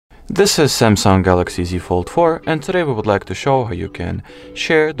This is Samsung Galaxy Z Fold 4, and today we would like to show how you can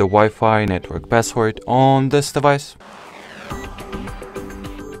share the Wi-Fi network password on this device.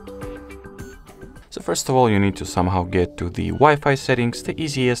 So first of all, you need to somehow get to the Wi-Fi settings. The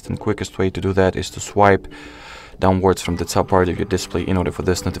easiest and quickest way to do that is to swipe downwards from the top part of your display in order for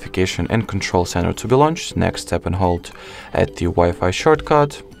this notification and control center to be launched. Next, tap and hold at the Wi-Fi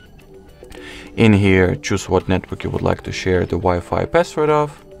shortcut. In here, choose what network you would like to share the Wi-Fi password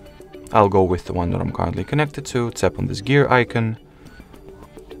of. I'll go with the one that I'm currently connected to. Tap on this gear icon.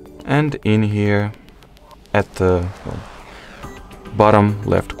 And in here, at the bottom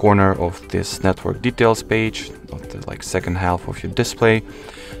left corner of this network details page, of the second half of your display,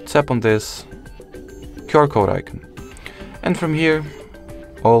 tap on this QR code icon. And from here,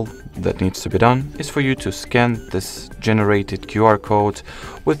 all that needs to be done is for you to scan this generated QR code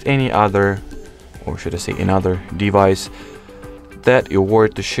with any other, or should I say another device that you were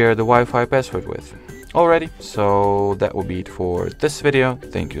to share the Wi-Fi password with. Alrighty, so that will be it for this video.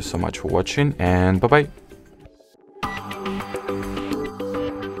 Thank you so much for watching, and bye-bye.